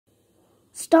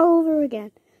Start over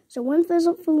again. So Winfield's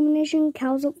up for elimination,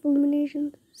 Cal's up for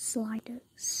elimination, Slider,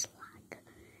 Slag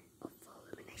up for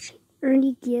elimination.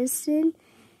 Ernie Gearson,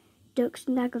 Dux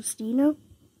D'Agostino,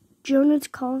 Jonas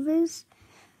Carvers,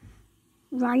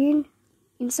 Ryan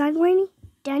Inside Laney,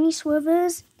 Danny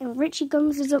Swivers, and Richie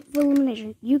Guns is up for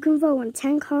elimination. You can vote on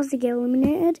 10 cars to get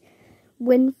eliminated.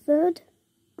 Winford,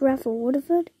 Greffel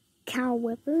Woodford, Cal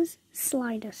Whippers,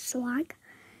 Slider Slag,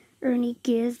 Ernie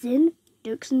Gearson,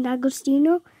 Dux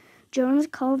D'Agostino, Jonas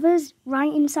Carvers,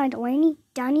 Ryan Inside Laney,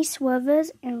 Danny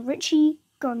Swivers, and Richie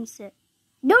Gunsit.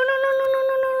 No.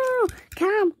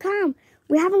 Cam.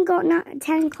 We haven't got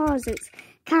 10 cars. It's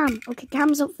Cam. Okay,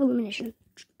 Cam's up for elimination.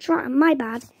 My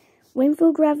bad.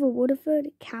 Winfield, Gravel,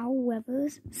 Woodford, Cal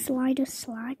Weathers, Slider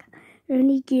Slag,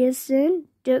 Ernie Gearson,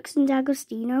 Dux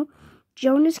D'Agostino,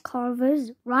 Jonas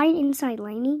Carvers, Ryan Inside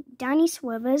Laney, Danny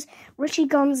Swivers, Richie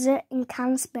Gonzit, and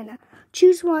Can Spinner.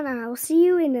 Choose one, and I'll see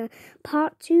you in a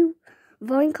part 2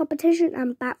 voting competition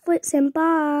and backflips, and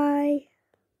bye.